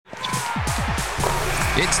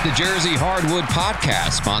It's the Jersey Hardwood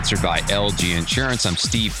Podcast, sponsored by LG Insurance. I'm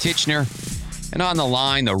Steve Titchener. And on the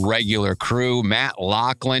line, the regular crew, Matt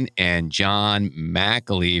Loughlin and John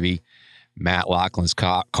McAlevey. Matt Loughlin's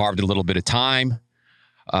carved a little bit of time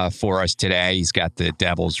for us today. He's got the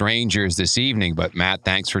Devils Rangers this evening. But, Matt,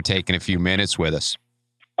 thanks for taking a few minutes with us.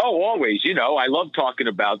 Oh, always. You know, I love talking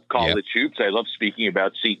about college hoops. I love speaking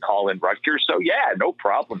about Seton Hall and Rutgers. So, yeah, no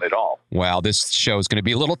problem at all. Well, this show is going to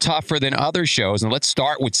be a little tougher than other shows. And let's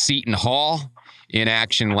start with Seton Hall in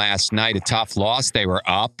action last night. A tough loss. They were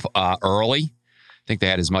up early. I think they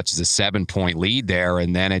had as much as a 7-point lead there,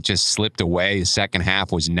 and then it just slipped away. The second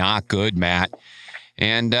half was not good, Matt.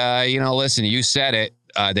 And, listen, you said it.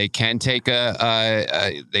 They can take a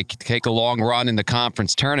long run in the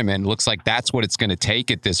conference tournament. It looks like that's what it's going to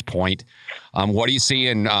take at this point. What are you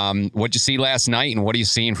seeing? What'd you see last night, and what are you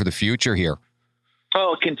seeing for the future here?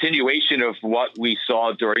 Well, a continuation of what we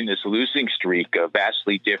saw during this losing streak,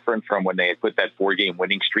 vastly different from when they had put that 4-game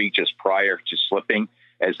winning streak just prior to slipping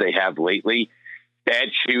as they have lately. Bad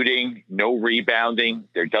shooting, no rebounding.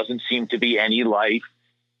 There doesn't seem to be any life.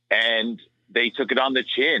 And they took it on the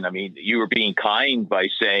chin. I mean, you were being kind by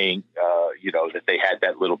saying, that they had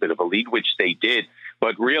that little bit of a lead, which they did.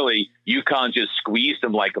 But really, UConn just squeezed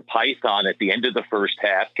them like a python at the end of the first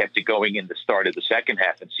half, kept it going in the start of the second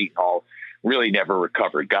half, and Seton Hall really never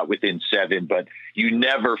recovered, got within 7. But you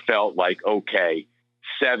never felt like, okay,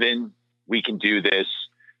 7, we can do this.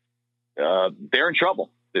 They're in trouble.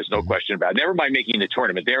 There's no question about it. Never mind making the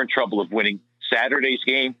tournament. They're in trouble of winning Saturday's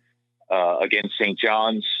game against St.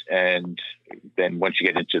 John's, and then once you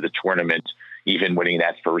get into the tournament, even winning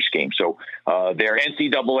that first game. So their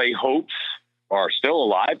NCAA hopes are still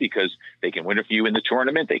alive because they can win a few in the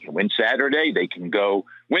tournament. They can win Saturday. They can go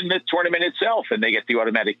win the tournament itself, and they get the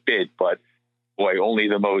automatic bid. But, boy, only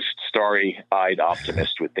the most starry-eyed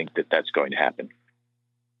optimist would think that that's going to happen.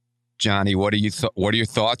 Johnny, what are your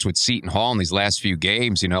thoughts with Seton Hall in these last few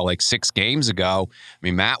games? Like 6 games ago, I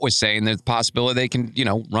mean, Matt was saying there's a possibility they can,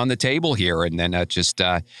 run the table here, and then just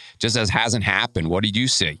as hasn't happened. What did you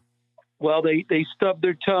see? Well, they stubbed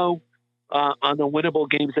their toe on the winnable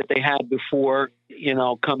games that they had before,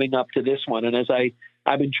 coming up to this one. And as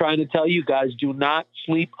I've been trying to tell you guys, do not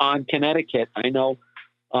sleep on Connecticut. I know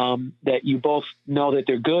that you both know that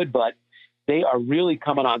they're good, but they are really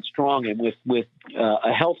coming on strong. And with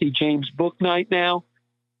a healthy James Bouknight now,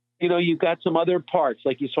 you've got some other parts.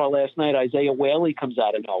 Like you saw last night, Isaiah Whaley comes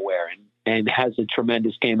out of nowhere and has a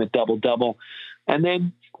tremendous game at double-double. And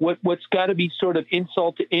then what's got to be sort of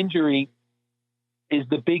insult to injury is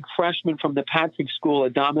the big freshman from the Patrick School,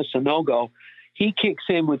 Adama Sanogo. He kicks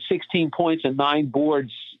in with 16 points and 9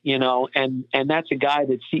 boards, and that's a guy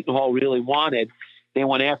that Seton Hall really wanted. They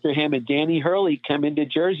went after him, and Danny Hurley came into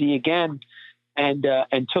Jersey again and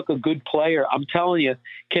took a good player. I'm telling you,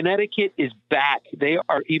 Connecticut is back. They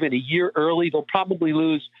are even a year early. They'll probably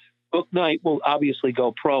lose. Bouknight will obviously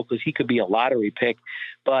go pro because he could be a lottery pick.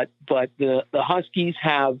 But the Huskies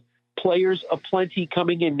have players aplenty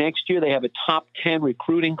coming in next year. They have a top 10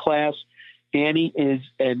 recruiting class. Danny is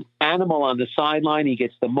an animal on the sideline. He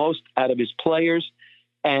gets the most out of his players.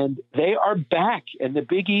 And they are back. And the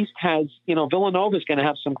Big East has, Villanova is going to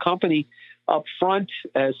have some company up front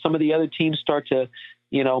as some of the other teams start to,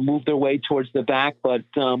 move their way towards the back. But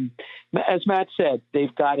as Matt said,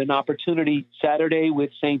 they've got an opportunity Saturday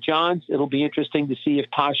with St. John's. It'll be interesting to see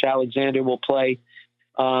if Posh Alexander will play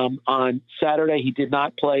on Saturday. He did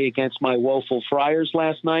not play against my woeful Friars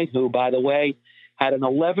last night, who, by the way, had an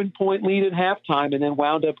 11-point lead at halftime and then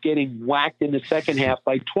wound up getting whacked in the second half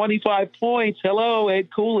by 25 points. Hello, Ed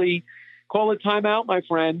Cooley. Call a timeout, my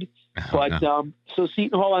friend. But so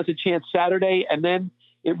Seton Hall has a chance Saturday, and then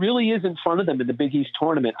it really is in front of them in the Big East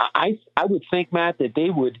tournament. I would think, Matt, that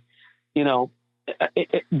they would,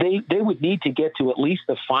 they would need to get to at least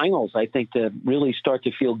the finals, I think, to really start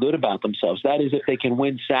to feel good about themselves. That is, if they can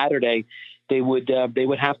win Saturday, they would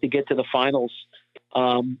have to get to the finals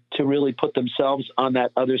to really put themselves on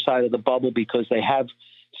that other side of the bubble, because they have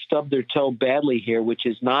stubbed their toe badly here, which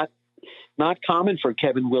is not common for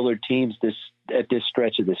Kevin Willard teams at this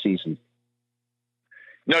stretch of the season.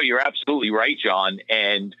 No, you're absolutely right, John.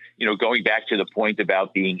 And, going back to the point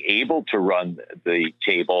about being able to run the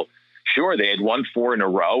table, sure, they had won 4 in a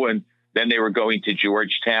row, and then they were going to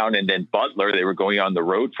Georgetown and then Butler. They were going on the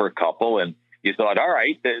road for a couple, and you thought, all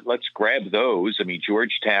right, let's grab those. I mean,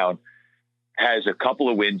 Georgetown has a couple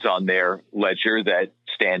of wins on their ledger that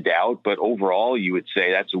stand out, but overall you would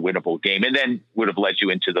say that's a winnable game, and then would have led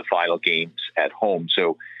you into the final games at home.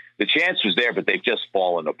 So the chance was there, but they've just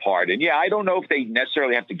fallen apart. And yeah, I don't know if they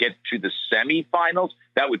necessarily have to get to the semifinals.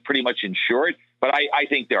 That would pretty much ensure it, But I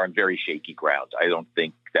think they're on very shaky ground. I don't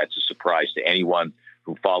think that's a surprise to anyone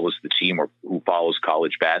who follows the team or who follows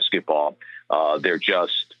college basketball. They're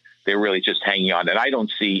really just hanging on. And I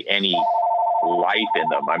don't see any life in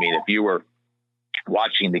them. I mean, if you were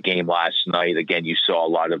watching the game last night, again, you saw a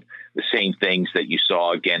lot of the same things that you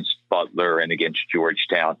saw against Butler and against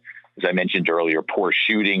Georgetown. As I mentioned earlier, poor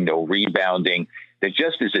shooting, no rebounding. There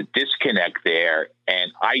just is a disconnect there.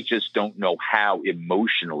 And I just don't know how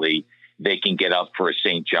emotionally they can get up for a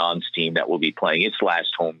St. John's team that will be playing its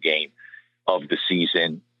last home game of the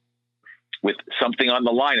season with something on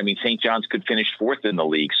the line. I mean, St. John's could finish fourth in the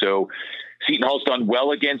league. So Seton Hall's done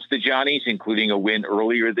well against the Johnnies, including a win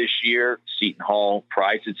earlier this year. Seton Hall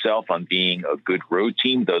prides itself on being a good road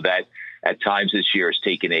team, though that at times this year has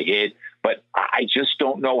taken a hit. But I just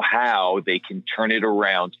don't know how they can turn it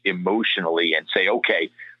around emotionally and say,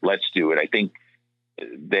 okay, let's do it. I think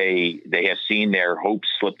they have seen their hopes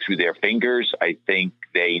slip through their fingers. I think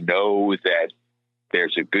they know that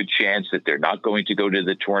there's a good chance that they're not going to go to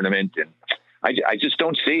the tournament. And I just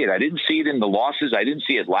don't see it. I didn't see it in the losses. I didn't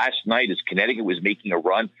see it last night as Connecticut was making a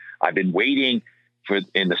run. I've been waiting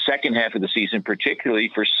in the second half of the season,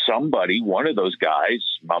 particularly for somebody, one of those guys,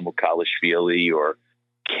 Mamukalishvili or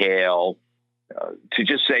Kale, to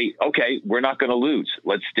just say, okay, we're not going to lose.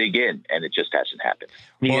 Let's dig in. And it just hasn't happened.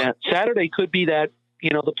 Yeah. Saturday could be that,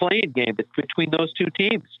 the playing game between those two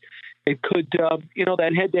teams. It could,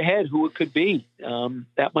 that head-to-head, who it could be.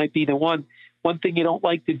 That might be the one. One thing you don't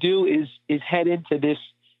like to do is head into this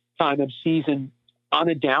time of season on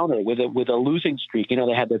a downer with a losing streak. They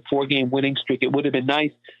had that 4-game winning streak. It would have been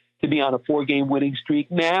nice to be on a 4-game winning streak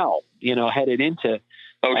now, headed into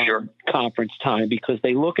conference time, because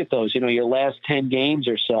they look at those, your last 10 games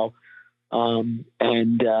or so. And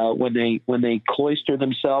when they cloister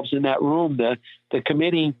themselves in that room, the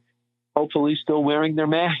committee, hopefully still wearing their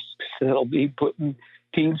masks, they'll be putting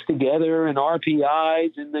teams together and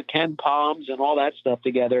RPIs and the Ken Palms and all that stuff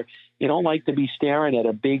together. You don't like to be staring at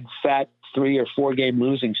a big fat 3 or 4 game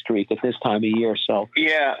losing streak at this time of year. So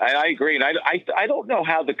yeah, I agree. And I don't know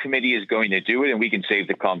how the committee is going to do it, and we can save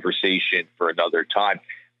the conversation for another time.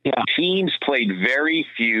 Yeah. Teams played very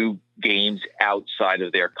few games outside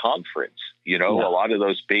of their conference. A lot of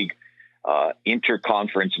those big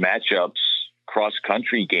interconference matchups,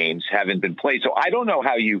 cross-country games haven't been played. So I don't know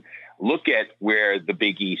how you look at where the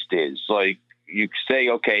Big East is. Like, you say,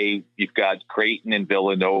 okay, you've got Creighton and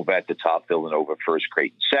Villanova at the top, Villanova first,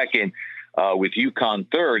 Creighton second, with UConn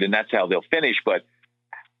third, and that's how they'll finish. But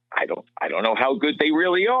I don't know how good they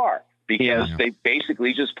really are, because they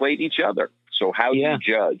basically just played each other. So how do you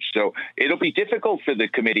judge? So it'll be difficult for the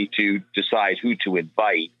committee to decide who to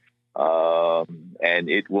invite, and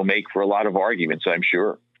it will make for a lot of arguments, I'm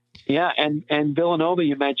sure. Yeah, and Villanova,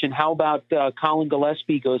 you mentioned. How about Colin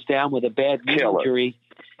Gillespie goes down with a bad knee injury?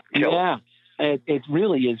 Yeah, it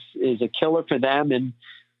really is a killer for them. And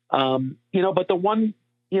but the one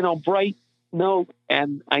bright note,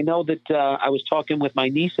 and I know that I was talking with my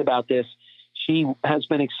niece about this. She has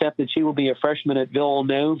been accepted. She will be a freshman at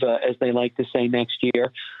Villanova, as they like to say, next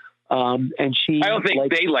year. And she. I don't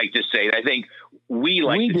think they like to say it. I think we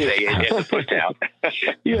like to say it in the put down.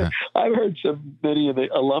 Yeah, I've heard many of the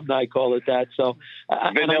alumni call it that. So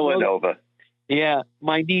Vanilla Nova. Yeah,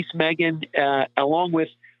 my niece Megan, along with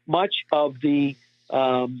much of the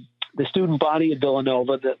student body at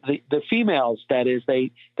Villanova, the females, that is,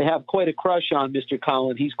 they have quite a crush on Mr.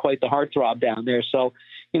 Collin. He's quite the heartthrob down there. So,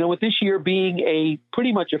 with this year being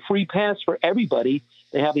pretty much a free pass for everybody,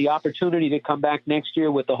 they have the opportunity to come back next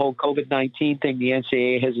year with the whole COVID-19 thing. The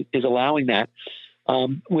NCAA is allowing that.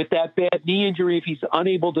 With that bad knee injury, if he's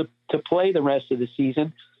unable to play the rest of the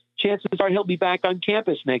season, chances are he'll be back on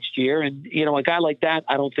campus next year. And, a guy like that,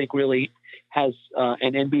 I don't think really has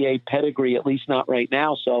an NBA pedigree, at least not right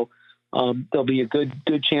now. So there'll be a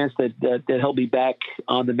good chance that he'll be back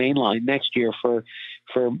on the main line next year for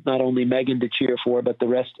not only Megan to cheer for, but the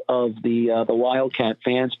rest of the Wildcat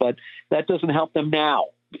fans. But that doesn't help them now.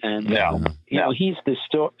 And he's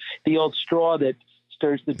the old straw that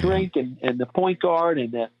stirs the drink, and the point guard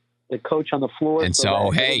and the coach on the floor. And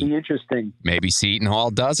so it'll be interesting. Maybe Seton Hall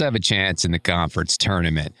does have a chance in the conference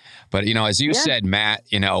tournament. But as you said, Matt,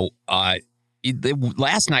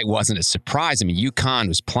 last night wasn't a surprise. I mean, UConn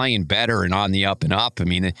was playing better and on the up and up. I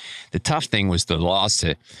mean, the tough thing was the loss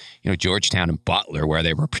to, Georgetown and Butler, where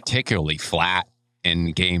they were particularly flat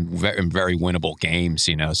in very winnable games.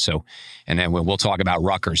 So, and then we'll talk about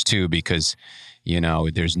Rutgers too, because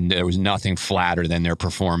there was nothing flatter than their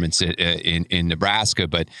performance in Nebraska.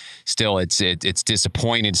 But still, it's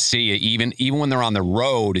disappointing to see, even when they're on the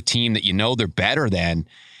road, a team that they're better than.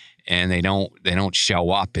 and they don't show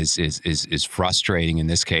up is frustrating in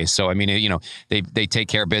this case. So I mean, they take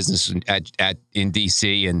care of business in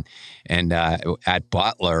DC and at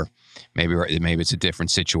Butler. Maybe it's a different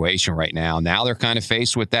situation right now. Now they're kind of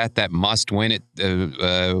faced with that must win it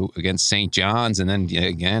against St. John's, and then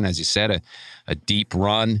again, as you said, a deep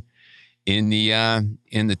run in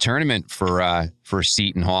the tournament for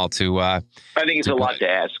Seton Hall to. I think it's a lot to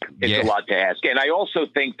ask. It's a lot to ask, and I also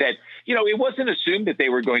think that it wasn't assumed that they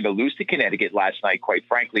were going to lose to Connecticut last night. Quite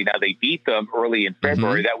frankly, now they beat them early in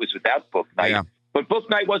February. Mm-hmm. That was without Book Night. Yeah. But Book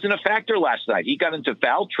Night wasn't a factor last night. He got into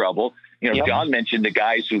foul trouble. John mentioned the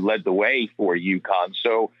guys who led the way for UConn.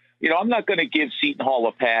 So, I'm not going to give Seton Hall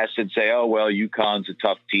a pass and say, oh, well, UConn's a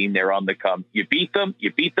tough team. They're on the come. You beat them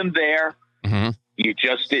there. Mm-hmm. You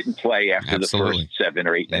just didn't play after the first 7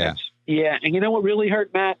 or 8 minutes. Yeah, and what really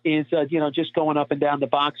hurt, Matt, is, just going up and down the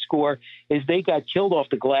box score, is they got killed off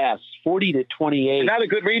the glass, 40-28. They're not a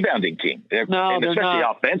good rebounding team. Especially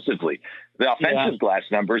not. Offensively. The offensive glass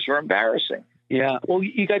numbers were embarrassing. Yeah, well,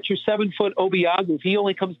 you got your 7-foot Obiagu. If he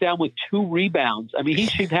only comes down with 2 rebounds, I mean,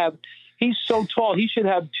 he's so tall. He should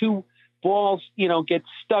have 2 balls, get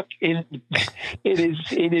stuck in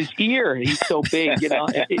his ear. He's so big,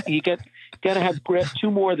 You got to have 2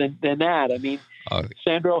 more than that. I mean,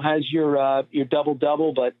 Sandro has your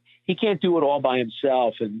double-double, but he can't do it all by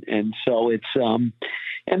himself. And so it's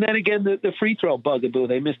and then again, the free throw bugaboo.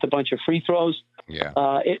 They missed a bunch of free throws.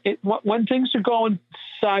 Yeah. When things are going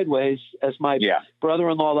sideways, as my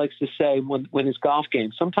brother-in-law likes to say when his golf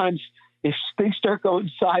game, sometimes if things start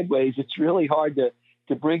going sideways, it's really hard to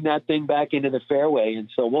bring that thing back into the fairway. And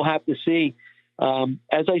so we'll have to see.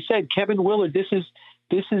 As I said, Kevin Willard, this is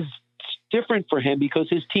different for him because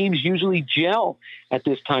his teams usually gel at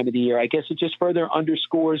this time of the year. I guess it just further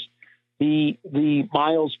underscores the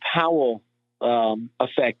Miles Powell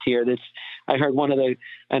effect here. I heard one of the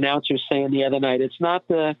announcers saying the other night, it's not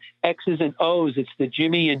the X's and O's, it's the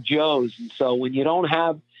Jimmy and Joes. And so when you don't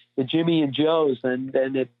have the Jimmy and Joes, then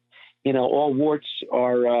it, all warts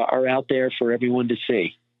are out there for everyone to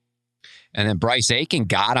see. And then Bryce Aiken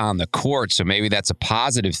got on the court, so maybe that's a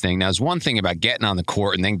positive thing. Now, there's one thing about getting on the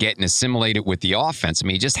court and then getting assimilated with the offense. I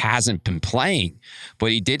mean, he just hasn't been playing,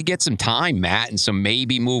 but he did get some time, Matt, and so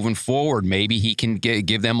maybe moving forward, maybe he can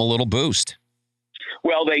give them a little boost.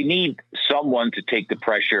 Well, they need someone to take the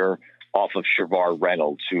pressure off of Shavar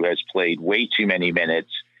Reynolds, who has played way too many minutes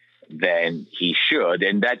than he should,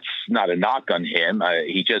 and that's not a knock on him.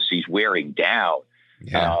 He's wearing down.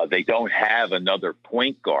 Yeah. They don't have another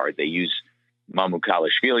point guard. They use Mamu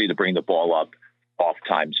Kalashvili to bring the ball up off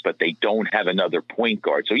times, but they don't have another point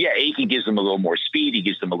guard. So, Aiken gives them a little more speed. He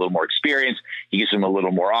gives them a little more experience. He gives them a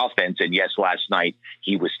little more offense. And, yes, last night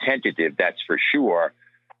he was tentative, that's for sure.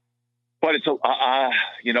 But it's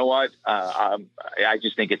you know what? I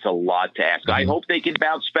just think it's a lot to ask. Mm-hmm. I hope they can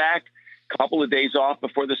bounce back. Couple of days off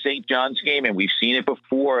before the St. John's game, and we've seen it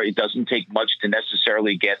before. It doesn't take much to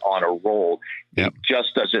necessarily get on a roll. Yep. It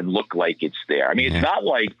just doesn't look like it's there. I mean, it's not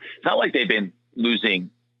like they've been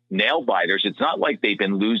losing nail biters. It's not like they've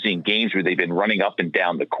been losing games where they've been running up and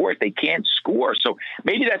down the court. They can't score. So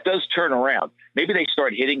maybe that does turn around. Maybe they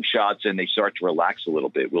start hitting shots and they start to relax a little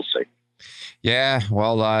bit. We'll see. Yeah,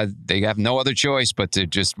 well, they have no other choice but to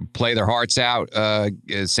just play their hearts out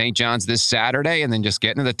St. John's this Saturday and then just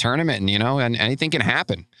get into the tournament, and anything can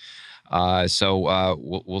happen. So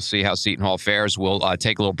we'll see how Seton Hall fares. We'll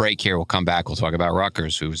take a little break here. We'll come back. We'll talk about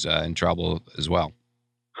Rutgers, who's in trouble as well.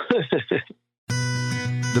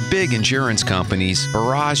 The big insurance companies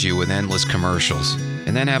barrage you with endless commercials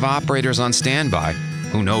and then have operators on standby,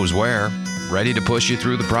 who knows where, ready to push you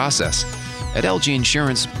through the process. At LG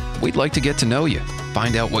Insurance, we'd like to get to know you,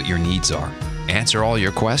 find out what your needs are, answer all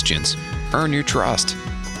your questions, earn your trust.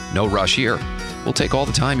 No rush here. We'll take all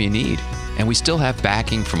the time you need, and we still have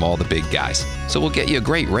backing from all the big guys, so we'll get you a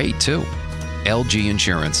great rate too. LG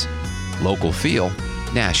Insurance. Local feel,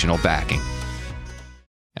 national backing.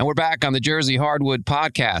 And we're back on the Jersey Hardwood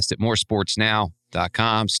podcast at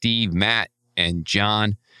moresportsnow.com. Steve, Matt, and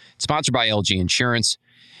John. It's sponsored by LG Insurance.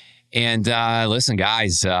 And listen,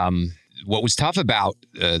 guys, what was tough about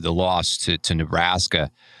the loss to Nebraska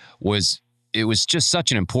was it was just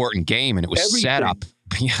such an important game, and it was set up.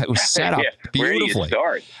 Yeah, it was set up beautifully.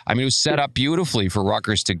 I mean, it was set up beautifully for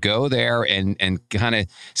Rutgers to go there and kind of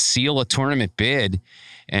seal a tournament bid.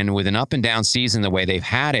 And with an up and down season the way they've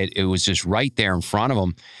had it, it was just right there in front of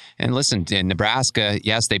them. And listen, in Nebraska,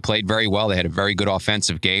 yes, they played very well. They had a very good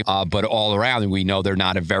offensive game, but all around, we know they're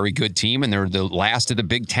not a very good team, and they're the last of the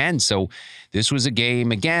Big Ten. So this was a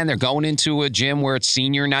game, again, they're going into a gym where it's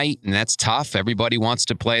senior night, and that's tough. Everybody wants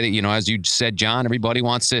to play, as you said, John, everybody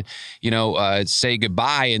wants to, say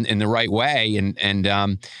goodbye in the right way.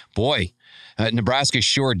 And boy, Nebraska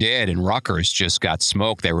sure did, and Rutgers just got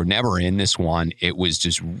smoked. They were never in this one. It was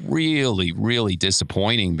just really, really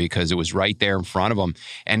disappointing because it was right there in front of them.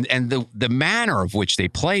 And the manner of which they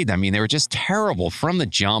played, I mean, they were just terrible from the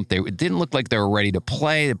jump. It didn't look like they were ready to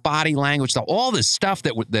play. The body language, all this stuff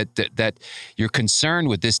that you're concerned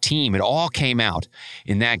with this team, it all came out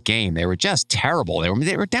in that game. They were just terrible.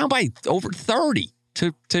 They were down by over 30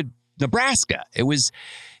 to Nebraska. It was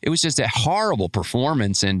just a horrible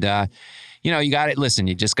performance, and you got it. Listen,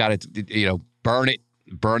 you just got to,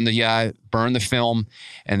 burn the film,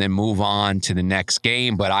 and then move on to the next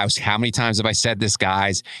game. But how many times have I said this,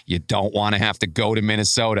 guys? You don't want to have to go to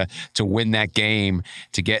Minnesota to win that game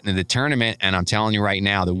to get into the tournament. And I'm telling you right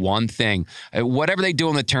now, the one thing, whatever they do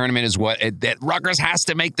in the tournament is that Rutgers has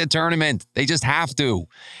to make the tournament. They just have to.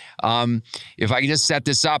 If I can just set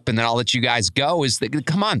this up and then I'll let you guys go,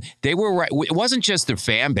 come on. They were, it wasn't just the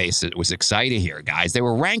fan base that was excited here, guys. They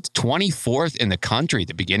were ranked 24th in the country at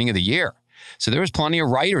the beginning of the year. So there was plenty of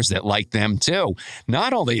writers that liked them too.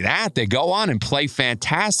 Not only that, they go on and play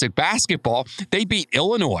fantastic basketball. They beat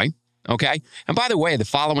Illinois, okay? And by the way, the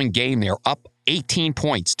following game, they're up 18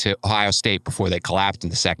 points to Ohio State before they collapsed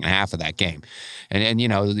in the second half of that game. And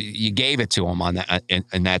you gave it to them on that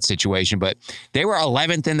in that situation, but they were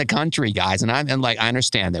 11th in the country, guys. And I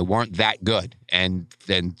understand they weren't that good, and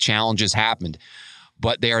then challenges happened.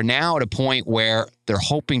 But they are now at a point where they're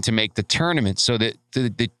hoping to make the tournament, so that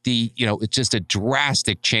it's just a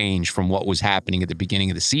drastic change from what was happening at the beginning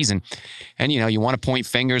of the season. And you want to point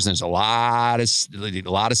fingers. And there's a lot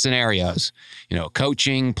of scenarios.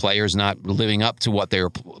 Coaching, players not living up to what they were,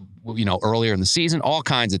 earlier in the season, all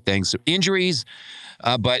kinds of things. So injuries.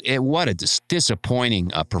 But what a disappointing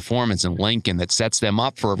performance in Lincoln that sets them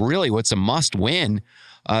up for really what's a must-win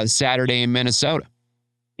Saturday in Minnesota.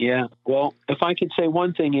 Yeah, well, if I could say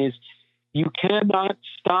one thing is, you cannot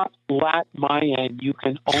stop Lat Mayen. You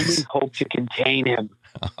can only hope to contain him.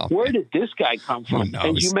 Where did this guy come from?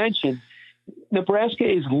 As you mentioned, Nebraska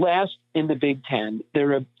is last in the Big Ten.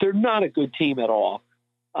 They're not a good team at all.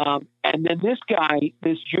 And then this guy,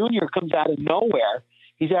 this junior, comes out of nowhere.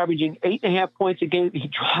 He's averaging 8.5 points a game. He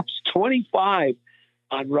drops 25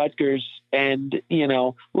 on Rutgers, and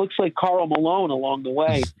looks like Karl Malone along the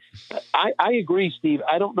way. I agree, Steve.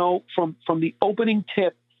 I don't know, from the opening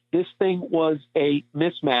tip, this thing was a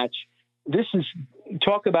mismatch. This is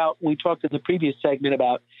we talked in the previous segment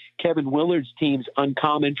about Kevin Willard's teams,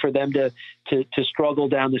 uncommon for them to struggle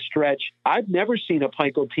down the stretch. I've never seen a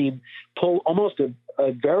Pikel team pull almost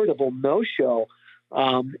a veritable no-show.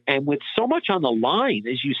 And with so much on the line,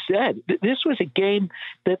 as you said, this was a game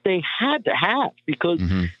that they had to have, because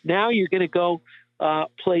now you're going to go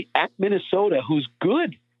play at Minnesota, who's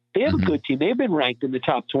good. They have a good team. They've been ranked in the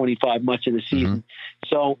top 25 much of the season.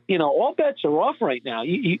 So, all bets are off right now.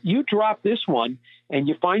 You drop this one and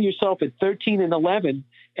you find yourself at 13-11,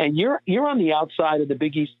 and you're on the outside of the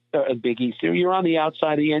Big East. You're on the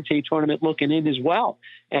outside of the NCAA tournament looking in as well.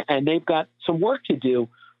 And they've got some work to do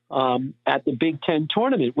at the Big Ten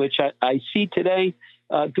tournament, which I see today.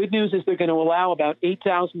 Good news is they're going to allow about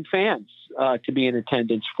 8,000 fans to be in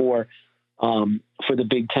attendance for the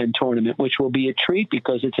Big Ten tournament, which will be a treat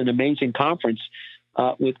because it's an amazing conference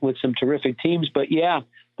with some terrific teams. But yeah,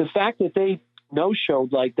 the fact that they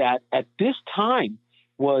no-showed like that at this time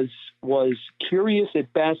was curious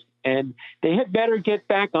at best, and they had better get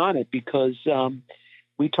back on it, because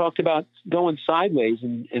we talked about going sideways,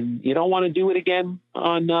 and you don't want to do it again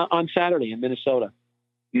on Saturday in Minnesota.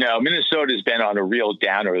 No, Minnesota's been on a real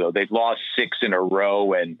downer, though. They've lost 6 in a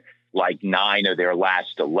row and like 9 of their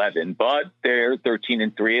last 11, but they're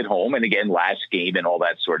 13-3 at home. And again, last game and all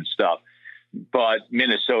that sort of stuff. But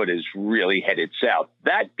Minnesota's really headed south.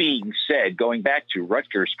 That being said, going back to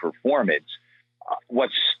Rutgers' performance,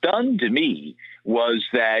 what stunned me was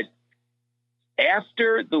that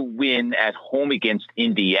after the win at home against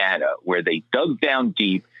Indiana, where they dug down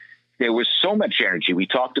deep, there was so much energy. We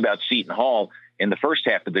talked about Seton Hall in the first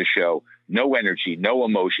half of the show. No energy, no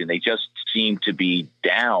emotion. They just seemed to be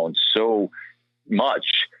down so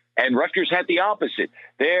much. And Rutgers had the opposite.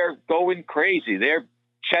 They're going crazy. They're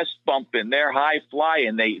chest bumping. They're high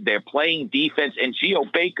flying. They're playing defense. And Geo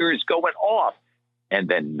Baker is going off. And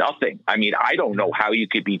then nothing. I mean, I don't know how you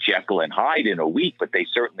could be Jekyll and Hyde in a week, but they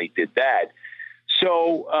certainly did that.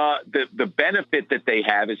 So the benefit that they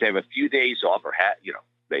have is they have a few days off, or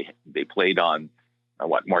They played on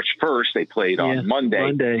March 1st. They played on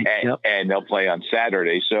Monday, and they'll play on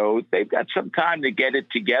Saturday. So they've got some time to get it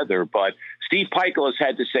together. But Steve Peichel has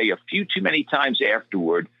had to say a few too many times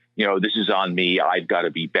afterward, this is on me. I've got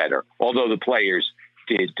to be better. Although the players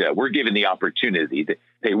were given the opportunity.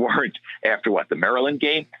 They weren't after the Maryland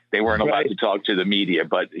game. They weren't allowed to talk to the media,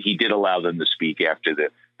 but he did allow them to speak after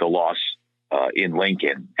the loss in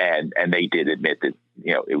Lincoln, and they did admit that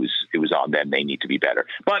it was on them. They need to be better,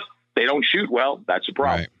 but they don't shoot well. That's a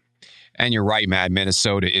problem. Right. And you're right, Matt.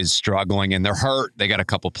 Minnesota is struggling, and they're hurt. They got a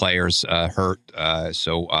couple players hurt,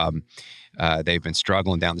 so they've been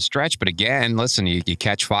struggling down the stretch. But again, listen, you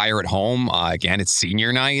catch fire at home. Again, it's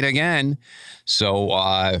senior night again,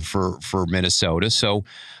 so for Minnesota. So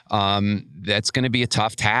that's going to be a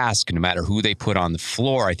tough task, no matter who they put on the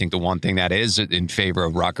floor. I think the one thing that is in favor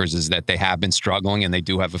of Rutgers is that they have been struggling, and they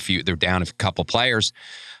do have they're down a couple players,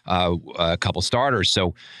 a couple starters.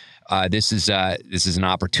 So. This is an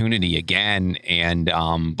opportunity again, and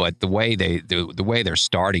but the way they're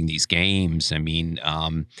starting these games, I mean,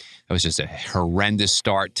 it was just a horrendous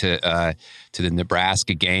start to the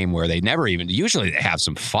Nebraska game where they never even usually they have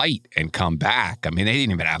some fight and come back. I mean, they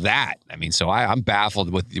didn't even have that. I mean, so I'm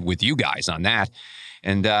baffled with you guys on that,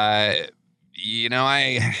 and and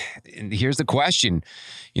here's the question.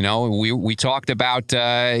 We talked about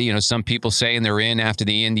some people saying they're in after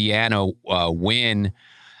the Indiana win.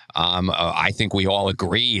 I think we all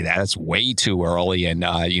agree that it's way too early, and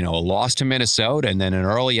a loss to Minnesota, and then an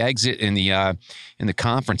early exit in the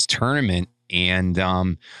conference tournament, and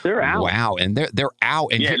they're out. Wow, and they're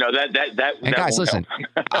out. And that guys, listen,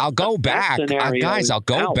 I'll go back, guys. I'll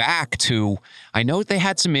go back to. I know they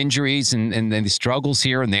had some injuries and the struggles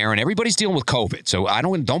here and there, and everybody's dealing with COVID. So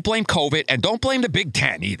don't blame COVID, and don't blame the Big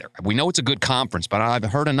Ten either. We know it's a good conference, but I've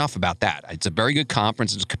heard enough about that. It's a very good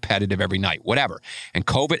conference. It's competitive every night, whatever. And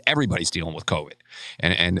COVID, everybody's dealing with COVID,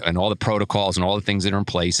 and all the protocols and all the things that are in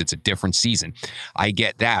place. It's a different season. I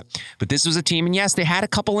get that, but this was a team, and yes, they had a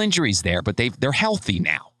couple injuries there, but they're healthy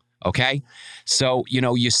now. Okay, so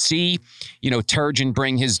you see, Turgeon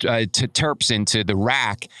bring his Terps into the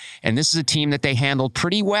rack, and this is a team that they handled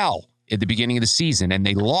pretty well at the beginning of the season, and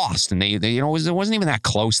they lost, and they it wasn't even that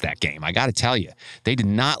close, that game. I got to tell you, they did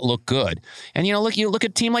not look good. And you look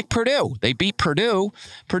at a team like Purdue. They beat Purdue.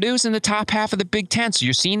 Purdue's in the top half of the Big Ten, so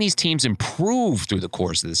you're seeing these teams improve through the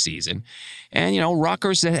course of the season, and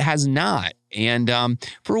Rutgers has not. And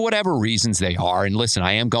for whatever reasons they are, and listen,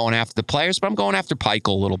 I am going after the players, but I'm going after Peichel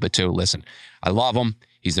a little bit too. Listen, I love him.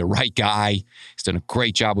 He's the right guy. He's done a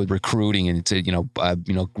great job with recruiting, and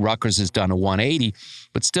Rutgers has done a 180.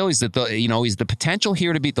 But still, he's the potential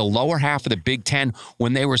here to be the lower half of the Big Ten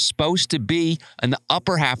when they were supposed to be in the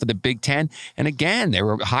upper half of the Big Ten. And again, they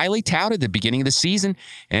were highly touted at the beginning of the season.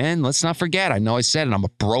 And let's not forget, I know I said it, I'm a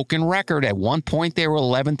broken record. At one point, they were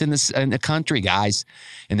 11th in the country, guys,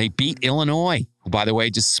 and they beat Illinois, who, by the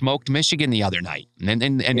way, just smoked Michigan the other night,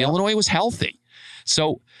 and Illinois was healthy.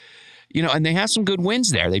 So. And they have some good wins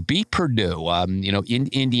there. They beat Purdue, in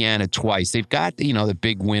Indiana twice. They've got, the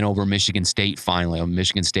big win over Michigan State finally.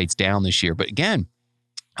 Michigan State's down this year. But again,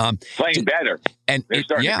 playing better. And they're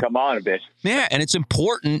starting to come on a bit. Yeah, and it's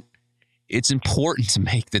important. It's important to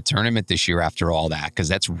make the tournament this year after all that, because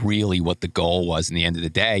that's really what the goal was in the end of the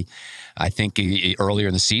day. I think earlier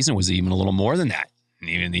in the season was even a little more than that.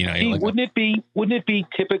 Even, wouldn't it be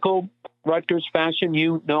typical Rutgers fashion,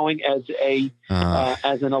 you knowing as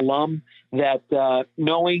an alum that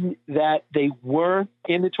knowing that they were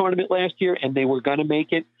in the tournament last year and they were going to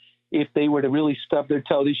make it, if they were to really stub their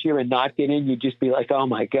toe this year and not get in, you'd just be like, oh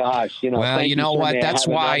my gosh, Well, you know what? That's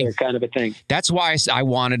why kind of a thing. That's why I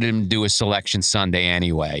wanted him to do a selection Sunday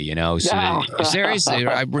anyway. So seriously,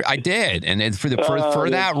 I did, and for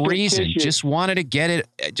that reason, just wanted to get it.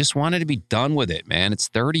 Just wanted to be done with it, man. It's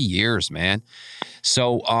 30 years, man.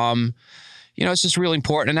 So, it's just really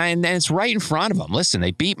important, and it's right in front of them. Listen,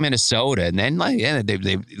 they beat Minnesota, and then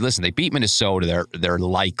they beat Minnesota. They're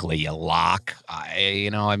likely a lock.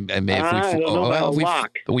 If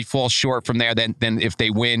we fall short from there, then if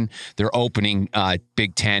they win their opening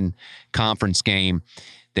Big Ten conference game,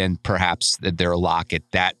 then perhaps they're a lock at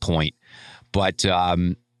that point. But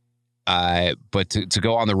to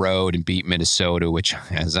go on the road and beat Minnesota, which,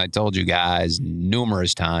 as I told you guys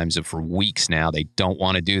numerous times and for weeks now, they don't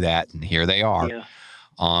want to do that, and here they are. Yeah.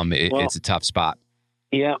 It's a tough spot.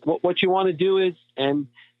 Yeah, what you want to do is, and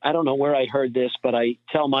I don't know where I heard this, but I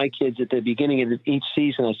tell my kids at the beginning of each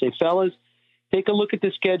season, I say, fellas, take a look at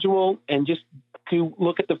the schedule and just to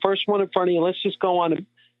look at the first one in front of you. Let's just go on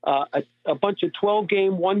a bunch of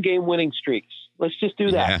 12-game, one-game winning streaks. Let's just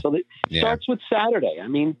do that. Yeah. So it starts with Saturday. I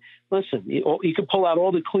mean, listen, you can pull out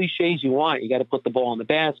all the cliches you want. You got to put the ball in the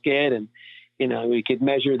basket, and we could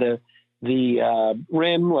measure the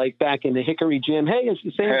rim like back in the Hickory Gym. Hey, it's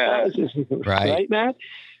the same size, right, Matt?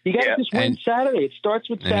 You got to just win Saturday. It starts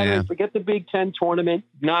with Saturday. Yeah. Forget the Big Ten tournament.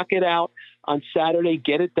 Knock it out on Saturday.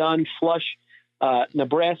 Get it done. Flush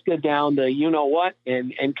Nebraska down the you-know-what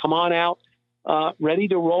and come on out ready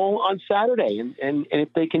to roll on Saturday. And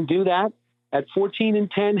if they can do that at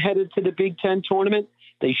 14-10 headed to the Big Ten tournament,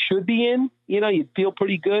 they should be in. You'd feel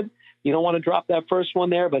pretty good. You don't want to drop that first one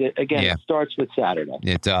there, but it starts with Saturday.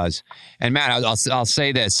 It does. And, Matt, I'll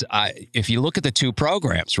say this. If you look at the two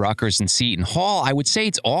programs, Rutgers and Seton Hall, I would say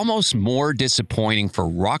it's almost more disappointing for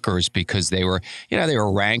Rutgers because they were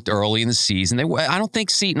ranked early in the season. I don't think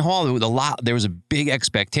Seton Hall, there was a big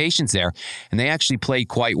expectations there, and they actually played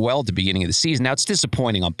quite well at the beginning of the season. Now, it's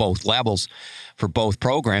disappointing on both levels for both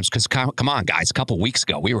programs because, come on, guys, a couple weeks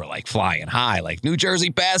ago, we were like flying high, like New Jersey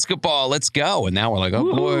basketball, let's go. And now we're like,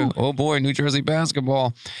 oh boy, New Jersey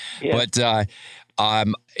basketball. Yeah. But, as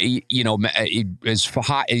for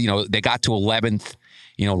high, they got to 11th,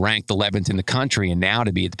 ranked 11th in the country. And now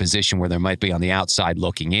to be at the position where they might be on the outside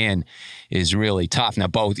looking in is really tough. Now,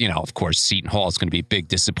 both, of course, Seton Hall is going to be a big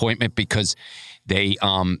disappointment because they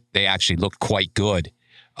actually looked quite good.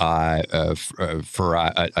 For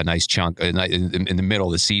a nice chunk in the middle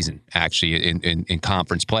of the season, actually in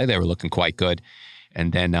conference play, they were looking quite good,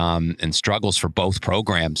 and then and struggles for both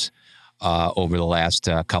programs over the last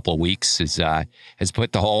couple of weeks has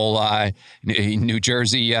put the whole New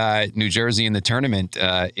Jersey in the tournament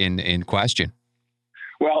in question.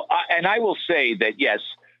 Well, and I will say that yes,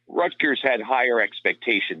 Rutgers had higher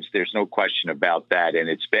expectations. There's no question about that, and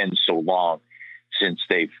it's been so long since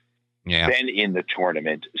they've been in the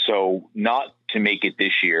tournament. So not to make it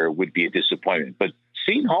this year would be a disappointment. But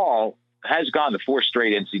Seton Hall has gone to 4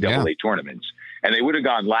 straight NCAA tournaments, and they would have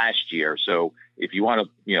gone last year. So if you want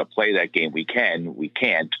to play that game, we can. We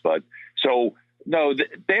can't. But so no,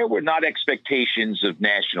 there were not expectations of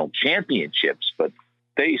national championships, but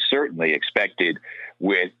they certainly expected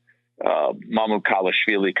with Mahmoud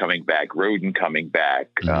Kalashvili coming back, Roden coming back,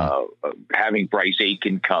 having Bryce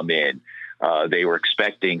Aiken come in. They were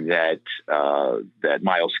expecting that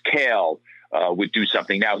Miles Kale would do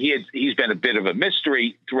something. Now he's been a bit of a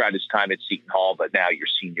mystery throughout his time at Seton Hall, but now your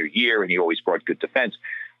senior year, and he always brought good defense.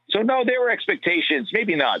 So no, there were expectations,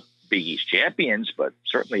 maybe not Big East champions, but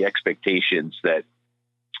certainly expectations that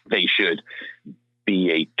they should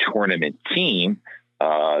be a tournament team.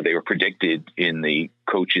 They were predicted in the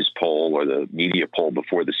coaches poll or the media poll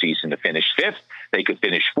before the season to finish 5th. They could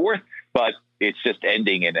finish 4th, but it's just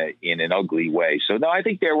ending in an ugly way. So no, I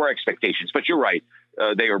think there were expectations, but you're right.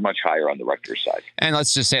 They were much higher on the Rutgers side. And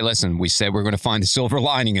let's just say, listen, we said we're going to find the silver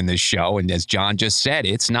lining in this show. And as John just said,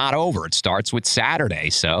 it's not over. It starts with Saturday.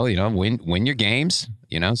 So, win your games.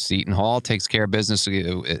 Seton Hall takes care of business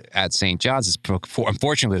at St. John's.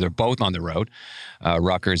 Unfortunately, they're both on the road.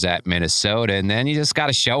 Rutgers at Minnesota. And then you just got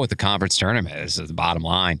to show at the conference tournament. This is the bottom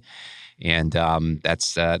line. And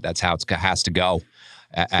that's how it has to go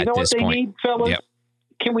at this point. You know what they need, fellas? Yep.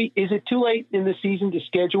 Is it too late in the season to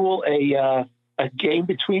schedule a game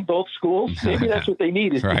between both schools? Maybe that's what they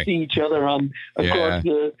need is to see each other across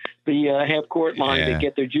the half court line to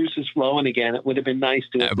get their juices flowing again. It would have been nice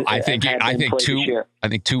to. I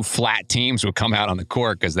think two flat teams would come out on the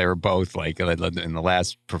court because they were both like in the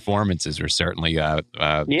last performances were certainly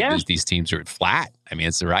these teams are flat. I mean,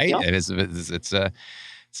 it's right. Yep. It's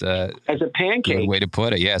as a pancake. Good way to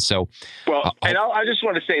put it. Yeah. So and I just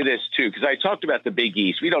want to say this too, because I talked about the Big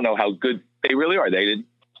East. We don't know how good they really are. They didn't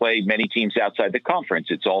play many teams outside the conference.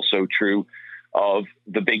 It's also true of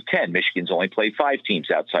the Big Ten. Michigan's only played 5 teams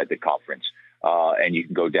outside the conference. And you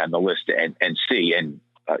can go down the list and see. And,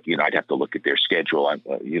 I'd have to look at their schedule. I'm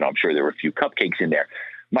sure there were a few cupcakes in there.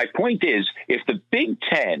 My point is, if the Big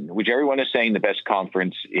Ten, which everyone is saying the best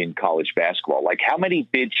conference in college basketball, like how many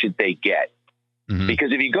bids should they get? Mm-hmm.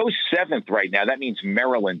 Because if you go 7th right now, that means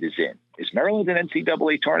Maryland is in. Is Maryland an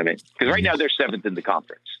NCAA tournament? Because right now they're 7th in the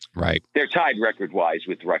conference. Right. They're tied record-wise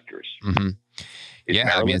with Rutgers. Mm-hmm.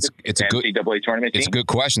 Maryland it's a good NCAA tournament team? It's a good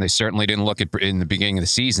question. They certainly didn't look at in the beginning of the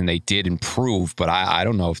season. They did improve, but I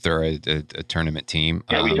don't know if they're a tournament team.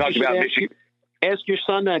 Yeah, we talked about Michigan. Ask your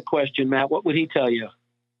son that question, Matt. What would he tell you?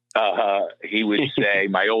 He would say,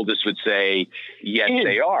 my oldest would say, yes,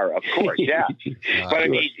 they are, of course. Yeah. But I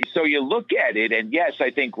mean, so you look at it, and yes,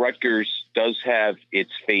 I think Rutgers does have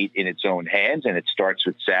its fate in its own hands, and it starts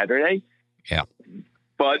with Saturday. Yeah.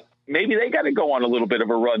 But maybe they got to go on a little bit of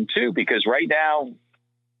a run too, because right now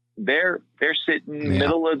they're sitting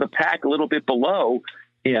middle of the pack, a little bit below.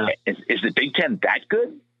 Yeah. Is the Big Ten that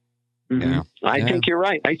good? Mm-hmm. I think you're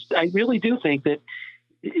right. I really do think that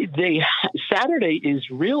Saturday is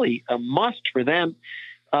really a must for them.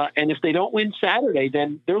 And if they don't win Saturday,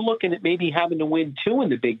 then they're looking at maybe having to win 2 in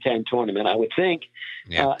the Big Ten tournament, I would think.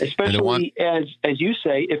 Especially as you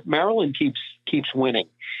say, if Maryland keeps winning,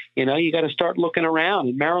 you got to start looking around.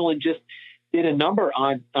 And Maryland just did a number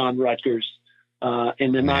on Rutgers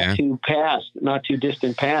in the not too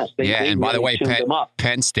distant past. They and by the way,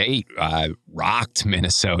 Penn State rocked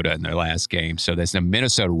Minnesota in their last game. So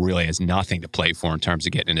Minnesota really has nothing to play for in terms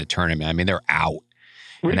of getting in a tournament. I mean, they're out.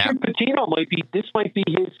 Richard Pitino might be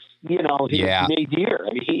his nadir. I mean,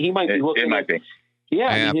 he might be looking. It might be. Yeah,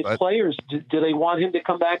 I mean, his players. Do they want him to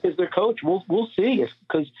come back as their coach? We'll see.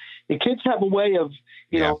 Because the kids have a way of,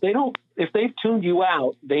 if they've tuned you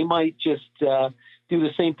out, they might just do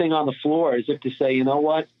the same thing on the floor as if to say, you know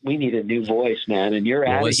what, we need a new voice, man, and you're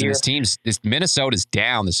out of here. This Minnesota's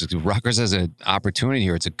down. Rutgers has an opportunity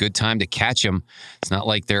here. It's a good time to catch them. It's not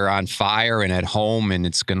like they're on fire and at home, and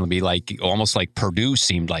it's going to be almost like Purdue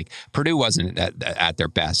seemed like. Purdue wasn't at their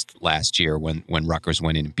best last year when Rutgers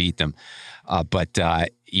went in and beat them. But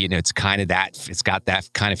it's kind of that. It's got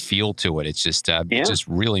that kind of feel to it. It's just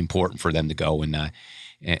really important for them to go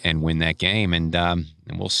and win that game. And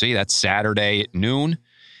we'll see. That's Saturday at noon,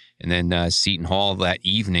 and then Seton Hall that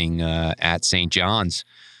evening at St. John's.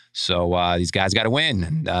 So these guys got to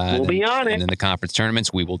win. We'll be on it. And then the conference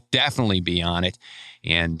tournaments, we will definitely be on it.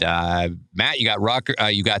 And Matt, you got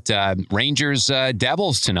Rangers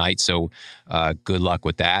Devils tonight. So good luck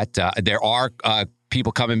with that. There are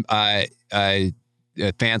people coming,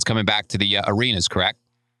 fans coming back to the arenas, correct?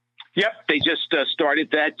 Yep, they just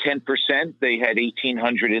started that 10%. They had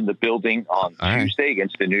 1,800 in the building on Tuesday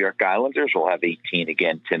against the New York Islanders. We'll have 18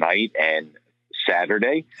 again tonight and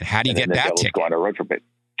Saturday. And how do you get that ticket? Go on a road trip.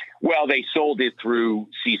 Well, they sold it through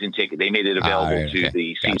season ticket. They made it available to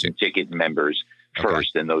the season ticket members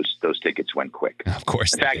first, and those tickets went quick. Of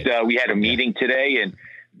course. In fact, we had a meeting today, and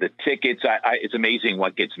the tickets. It's amazing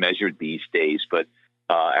what gets measured these days. But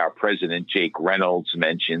our president Jake Reynolds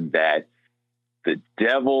mentioned that the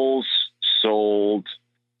Devils sold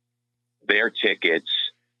their tickets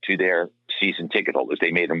to their season ticket holders. They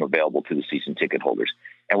made them available to the season ticket holders.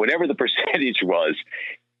 And whatever the percentage was,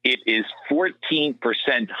 it is 14%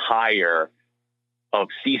 higher of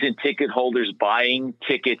season ticket holders buying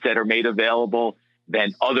tickets that are made available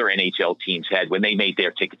than other NHL teams had when they made their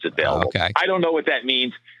tickets available. Okay. I don't know what that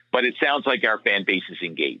means, but it sounds like our fan base is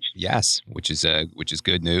engaged. Yes, which is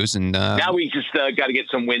good news. And now we just got to get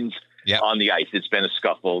some wins on the ice. It's been a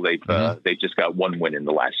scuffle. They've just got one win in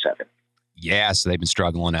the last 7. Yeah, so they've been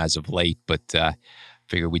struggling as of late, but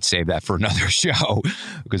figured we'd save that for another show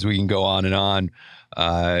because we can go on and on.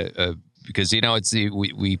 Because it's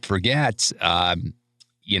we forget.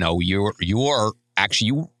 You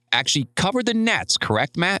actually covered the Nets,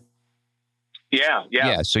 correct, Matt?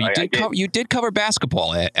 Yeah. So you did cover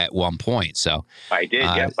basketball at one point. So I did.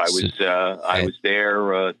 Yep, I was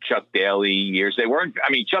there. Chuck Daly years. They weren't.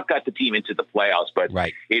 I mean, Chuck got the team into the playoffs, but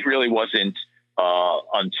it really wasn't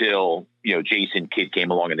until Jason Kidd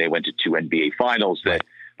came along and they went to 2 NBA finals that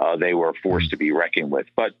they were forced to be reckoned with.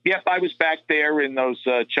 But I was back there in those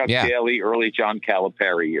Chuck Daly, early John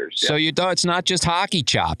Calipari years. So it's not just hockey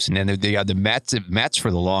chops, and then the Mets for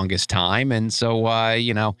the longest time, and so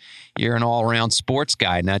you're an all-around sports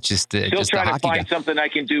guy, not just still just trying a hockey to find guy. something I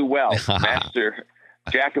can do well, master.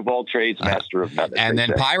 Jack of all trades, master of none. And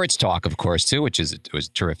then Pirates Talk, of course, too, which was a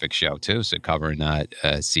terrific show, too. So covering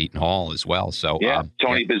Seton Hall as well. So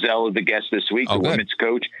Tony Bozzella, the guest this week, the women's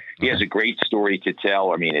coach. He has a great story to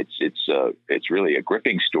tell. I mean, it's really a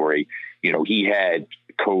gripping story. He had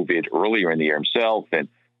COVID earlier in the year himself, and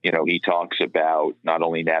he talks about not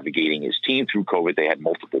only navigating his team through COVID, they had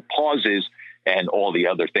multiple pauses and all the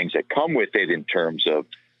other things that come with it in terms of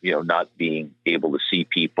not being able to see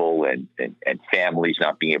people and families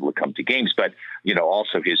not being able to come to games, but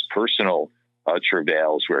also his personal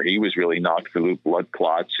travails where he was really knocked for loop, blood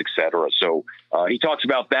clots, etc. So he talks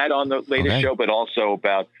about that on the latest show, but also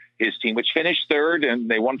about his team, which finished 3rd, and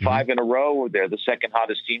they won 5 in a row. They're the second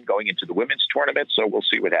hottest team going into the women's tournament, so we'll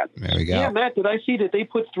see what happens. There we go. Yeah, Matt, did I see that they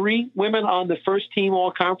put 3 women on the first team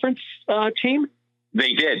all-conference team?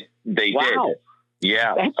 They did. They did.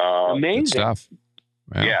 Yeah. That's amazing. Good stuff.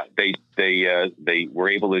 Wow. Yeah, they were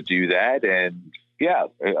able to do that, and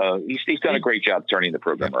he's done a great job turning the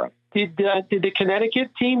program around. Did the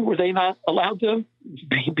Connecticut team, were they not allowed to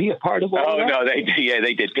be a part of all Oh, that? no, they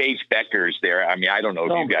did. Paige Becker's there. I mean, I don't know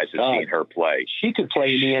if you guys have seen her play. She could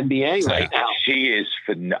play in the NBA right now. She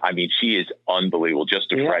is unbelievable.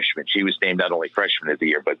 Just a freshman. She was named not only freshman of the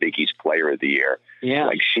year, but Big East player of the year. Yeah.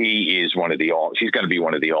 Like, she's going to be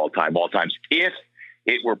one of the all times. If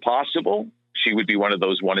it were possible, she would be one of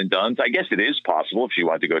those one and dones. I guess it is possible if she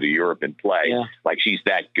wanted to go to Europe and play. Yeah. Like, she's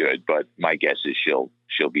that good, but my guess is she'll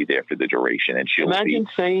be there for the duration, and she'll be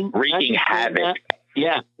wreaking havoc.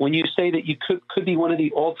 Yeah, when you say that you could be one of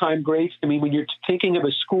the all-time greats, I mean, when you're thinking of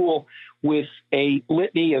a school with a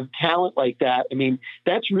litany of talent like that, I mean,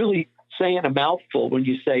 that's really saying a mouthful when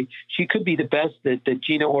you say she could be the best that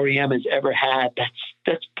Gina Auriemma has ever had.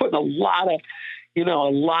 That's putting a lot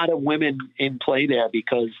of women in play there,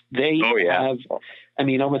 because they have, I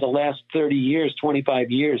mean, over the last 30 years,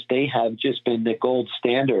 25 years, they have just been the gold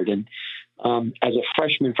standard. And as a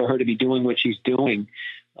freshman, for her to be doing what she's doing,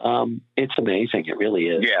 it's amazing. It really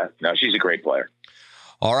is. Yeah, no, she's a great player.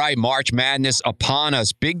 All right, March Madness upon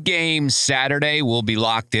us. Big game Saturday. We'll be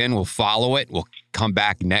locked in. We'll follow it. We'll come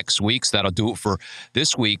back next week. So that'll do it for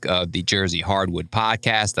this week of the Jersey Hardwood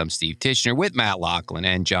Podcast. I'm Steve Tishner with Matt Loughlin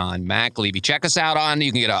and John McAlevey. Check us out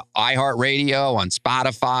you can get an iHeartRadio, on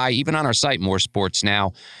Spotify, even on our site,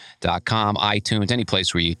 moresportsnow.com, iTunes, any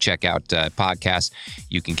place where you check out podcasts.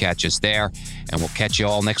 You can catch us there, and we'll catch you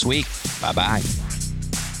all next week. Bye-bye.